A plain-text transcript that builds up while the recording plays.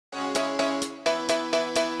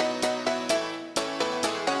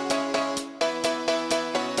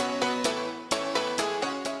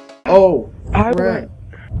Oh, I crap. went.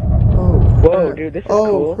 Oh, Whoa, crap. dude, this is Oh,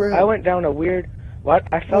 cool. crap. I went down a weird. What?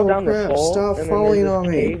 I fell Oh, down this crap. hole, Stop and then falling there's on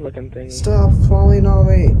this me. cave-looking thing. Stop falling on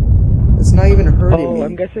me. It's not even hurting Oh, me.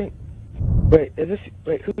 I'm guessing. Wait, is this?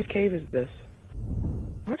 Wait, whose cave is this?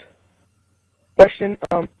 What? Question.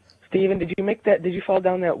 Steven, did you make that? Did you fall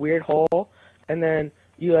down that weird hole, and then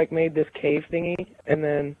you like made this cave thingy, and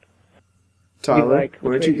then Tyler, you, like,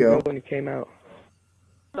 where'd which you way did you go? when you came out?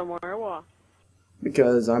 Somewhere, what?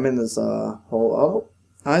 Because I'm in this hole. Oh,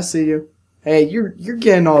 I see you. Hey, you're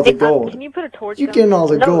getting all the gold. Can you put a torch You're down getting there? all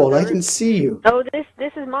the No, gold. I there can is- see you. No,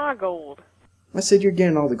 this is my gold. I said you're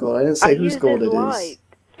getting all the gold. I didn't say whose used gold this it is. light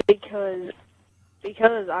because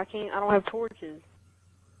I don't have torches.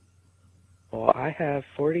 Well, I have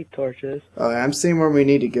 40 torches. Alright, I'm seeing where we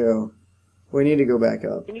need to go. We need to go back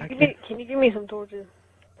up. Can you give me some torches?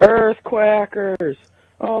 Earthquackers!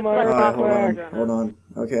 Oh my Alright, earthquack! hold on.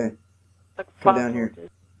 Okay. Like Come 5 down here. torches.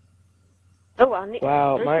 Oh, I need.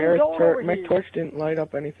 Wow, there's my some gold over my here. torch didn't light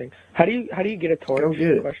up anything. How do you get a torch? Go get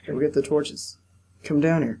it. Question. Go get the torches. Come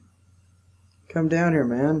down here. Come down here,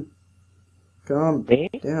 man. Come Me?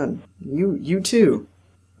 down. You too.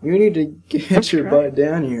 You need to get your butt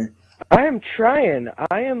down here. I am trying.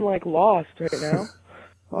 I am like lost right now.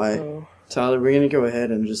 Alright. So, Tyler, we're gonna go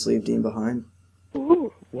ahead and just leave Dean behind.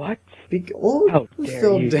 ooh, what? Oh, How we dare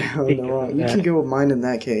fell you down. speak No, of you that. can go mine in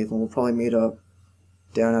that cave, and we'll probably meet up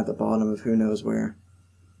down at the bottom of who knows where.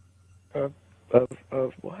 Of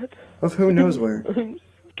what? Of who knows where. I'm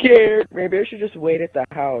scared. Maybe I should just wait at the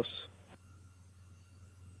house.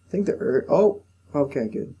 I think the Earth. Oh, okay,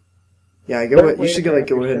 good. Yeah, you should go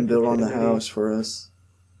ahead and build on the house for us.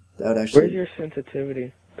 That would actually. Where's your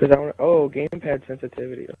sensitivity? Because I want. Oh, gamepad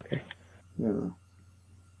sensitivity. Okay. No.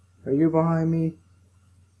 Are you behind me,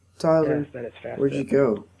 Tyler? Yes, that is fast. Where'd you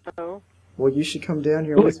go? Oh. Well, you should come down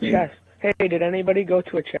here Ooh, a with me. chest. Hey, did anybody go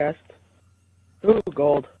to a chest? Ooh,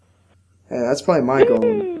 gold. Hey, that's probably my gold.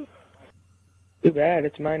 Ooh. Too bad,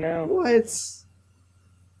 it's mine now. What?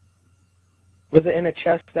 Was it in a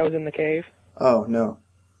chest that was in the cave? Oh no.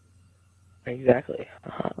 Exactly.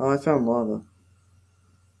 Oh, I found lava.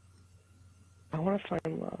 I want to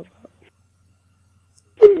find lava.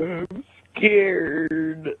 I'm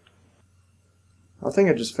scared. I think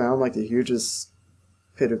I just found like the hugest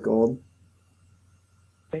pit of gold.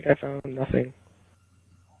 I think I found nothing.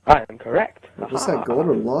 I am correct. What's that, gold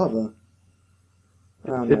or lava? I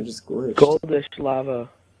don't know, I just glitched. Goldish lava.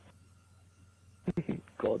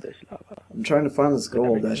 Goldish lava. I'm trying to find this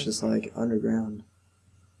gold that's just like underground.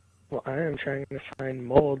 Well, I am trying to find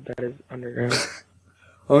mold that is underground.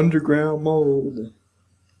 Underground mold.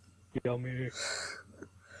 Yummy.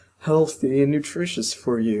 Healthy and nutritious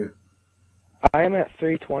for you. I am at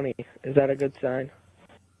 320. Is that a good sign?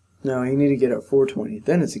 No, you need to get at 420.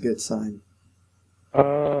 Then it's a good sign.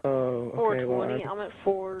 Oh, okay. 420. I'm at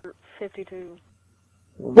 452.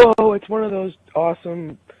 Whoa! It's one of those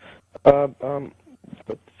awesome,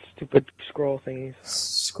 stupid scroll thingies.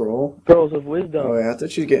 Scroll? Scrolls of wisdom. Oh yeah,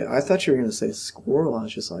 I thought you were gonna say squirrel. I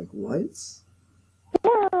was just like, what?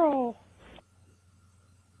 Squirrel.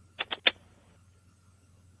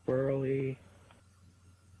 Squirrely.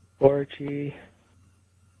 Corchy.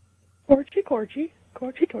 Corchy.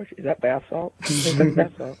 Is that bath salt? I think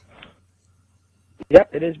that's bath salt.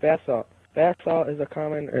 Yep, it is bath salt. Bath salt is a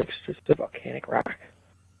common or extractive volcanic rock.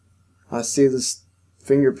 I see this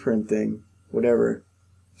fingerprint thing. Whatever.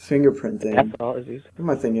 Fingerprint thing. Bath salt is used. What am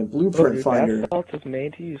I thinking? Oh, Blueprint dude, finder. bath salt is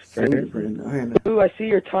made to use furnace. Fingerprint. I am. Ooh, I see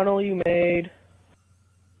your tunnel you made.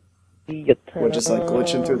 See your tunnel. What, just like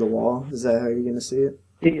glitching through the wall? Is that how you're gonna see it?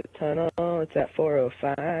 See your tunnel. It's at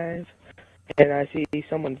 405. And I see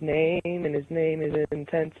someone's name, and his name is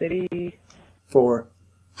Intensity. 4.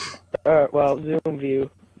 Well, zoom view.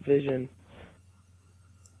 Vision.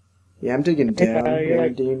 Yeah, I'm digging down Tyler, here,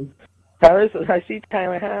 like- Dean. Tyler, I see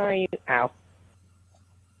Tyler. How are you? Ow.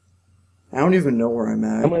 I don't even know where I'm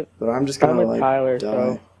at, I'm with- but I'm just I'm gonna with like Tyler,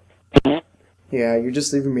 die. so. Yeah, you're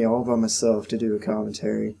just leaving me all by myself to do a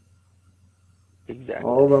commentary. Exactly.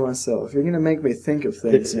 All by myself. You're gonna make me think of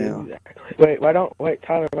things now. Exactly. Wait,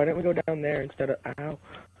 Tyler, why don't we go down there instead of, ow.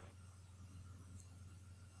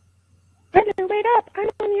 Tyler, wait up!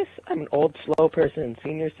 I'm an old, slow person.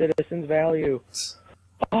 Senior citizens value.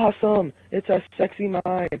 Awesome! It's a sexy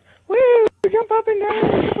mind. Woo! Jump up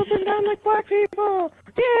and down like black people!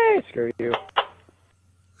 Yay! Screw you.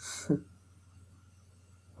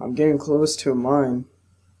 I'm getting close to mine.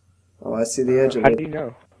 Oh, I see the edge of How it. do you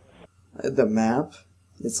know? The map.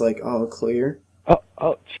 It's like all clear.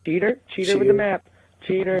 Oh, cheater with the map.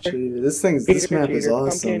 Cheater. This map is Cheater,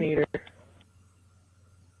 awesome. pumpkin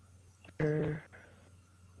eater.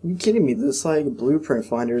 You kidding me? This like blueprint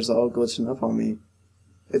finder is all glitching up on me.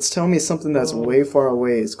 It's telling me something that's way far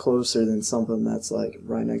away is closer than something that's like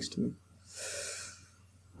right next to me.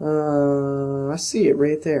 I see it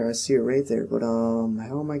right there. I see it right there. But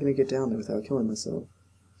how am I gonna get down there without killing myself?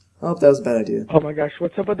 Oh, that was a bad idea. Oh my gosh,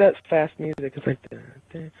 what's up with that fast music? It's like.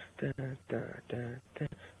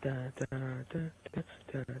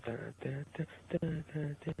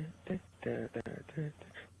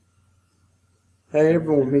 Hey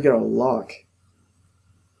everyone, we got a lock.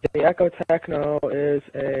 The TheEchoTechno is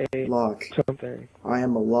a Lock. something. I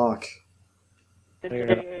am a lock.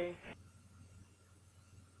 Hey.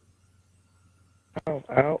 Ow,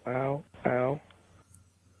 ow, ow, ow.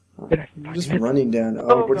 I'm just running down. Oh,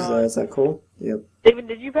 Oh, what is that? God. Is that cool? Yep. Steven,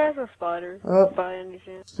 did you pass a spider? Oh. By any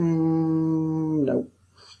chance? No.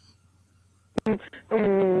 Nope. I'm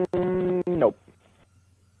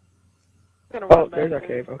gonna Oh, run back there's our there.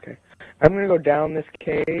 cave. Okay. I'm gonna go down this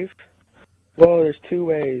cave. Whoa, there's two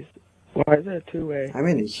ways. Why is there a two-way? I'm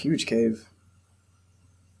in a huge cave.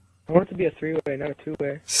 I want it to be a three-way, not a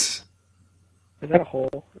two-way. Is that a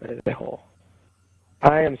hole? That is a hole.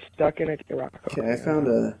 I am stuck in a rock. Okay, I found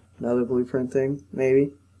another blueprint thing,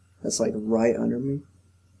 maybe. That's like right under me.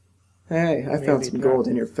 Hey, I found some gold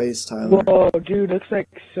in your face, Tyler. Whoa, dude, looks like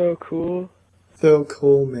so cool. So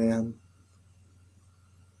cool, man.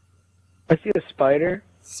 I see a spider.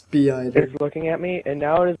 Spider. It's looking at me, and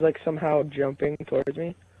now it is like somehow jumping towards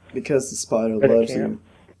me. Because the spider But it loves can't. you.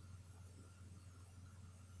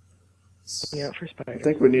 Looking out for spiders. I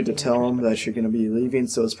think we need to tell him that you're going to be leaving,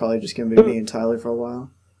 so it's probably just going to be me and Tyler for a while.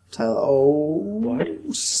 Tyler, oh,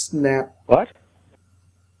 What? snap. What?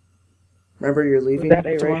 Remember you're Was leaving that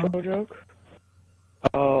a tomorrow? racial joke?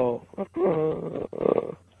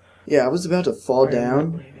 Oh. Yeah, I was about to fall I am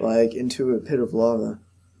down, not leaving. like, into a pit of lava.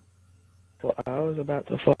 Well, I was about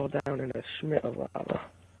to fall down in a schmidt of lava.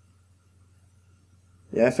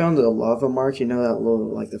 Yeah, I found a lava mark, you know that little,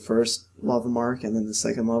 like, the first lava mark and then the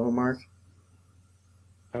second lava mark?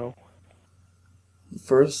 No. The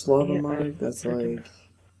first lava Yeah, mark, that's like...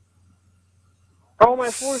 Oh, I'm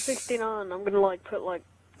at 469. I'm gonna like put like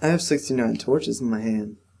I have 69 torches in my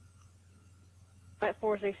hand. at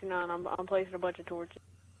 469. I'm placing a bunch of torches.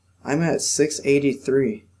 I'm at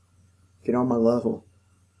 683. Get on my level.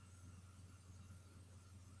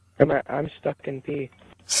 I'm stuck in P.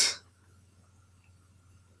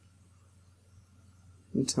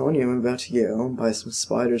 I'm telling you, I'm about to get owned by some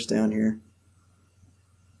spiders down here.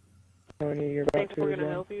 Telling you're Think about to we're as gonna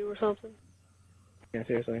well. help you or something? Yeah,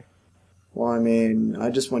 seriously. Well, I mean, I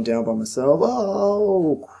just went down by myself.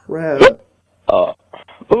 Oh, crap. Oh,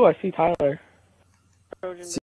 I see Tyler. Trojan